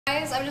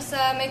I'm just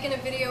making a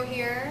video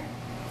here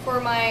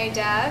for my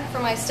dad, for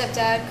my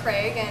stepdad,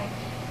 Craig, and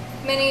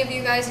many of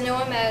you guys know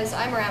him as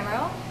I'm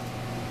Ramro.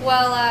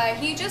 Well,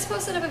 he just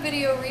posted up a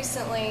video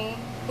recently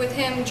with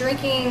him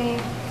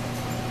drinking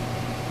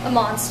a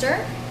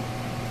Monster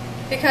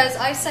because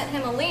I sent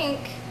him a link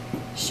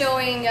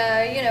showing,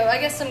 you know, I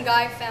guess some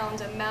guy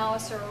found a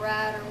mouse or a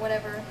rat or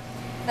whatever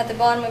at the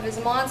bottom of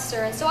his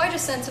Monster, and so I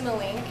just sent him a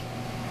link.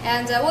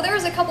 And, well, there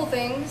was a couple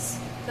things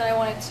that I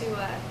wanted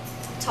to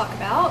talk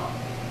about.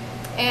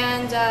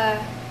 And,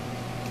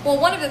 well,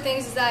 one of the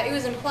things is that it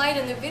was implied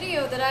in the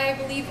video that I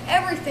believe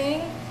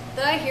everything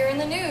that I hear in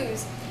the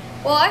news.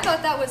 Well, I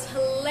thought that was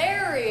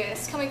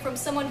hilarious coming from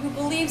someone who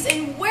believes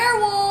in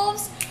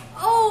werewolves.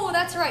 Oh,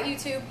 that's right,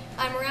 YouTube.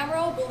 I'm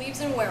Ramro, believes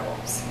in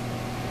werewolves.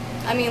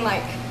 I mean,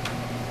 like,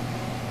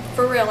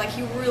 for real, like,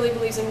 he really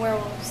believes in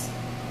werewolves.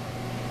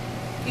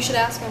 You should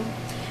ask him.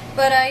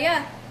 But,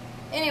 yeah.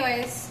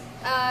 Anyways,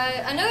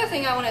 another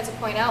thing I wanted to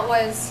point out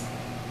was,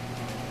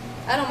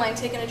 I don't mind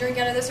taking a drink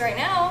out of this right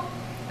now.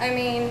 I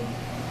mean,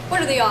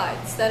 what are the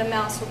odds that a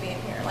mouse will be in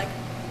here? Like,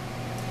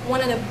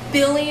 1 in a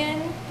billion?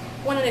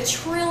 1 in a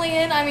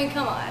trillion? I mean,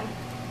 come on.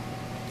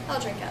 I'll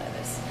drink out of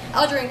this.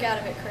 I'll drink out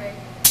of it, Craig.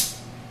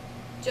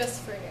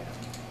 Just for you.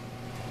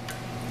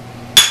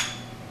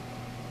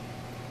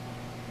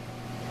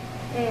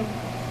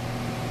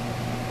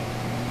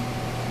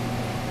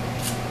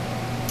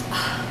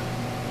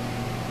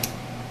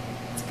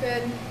 It's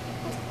good.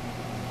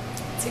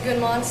 It's a good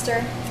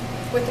Monster.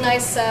 With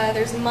nice,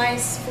 there's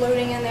mice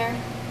floating in there.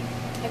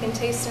 I can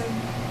taste them.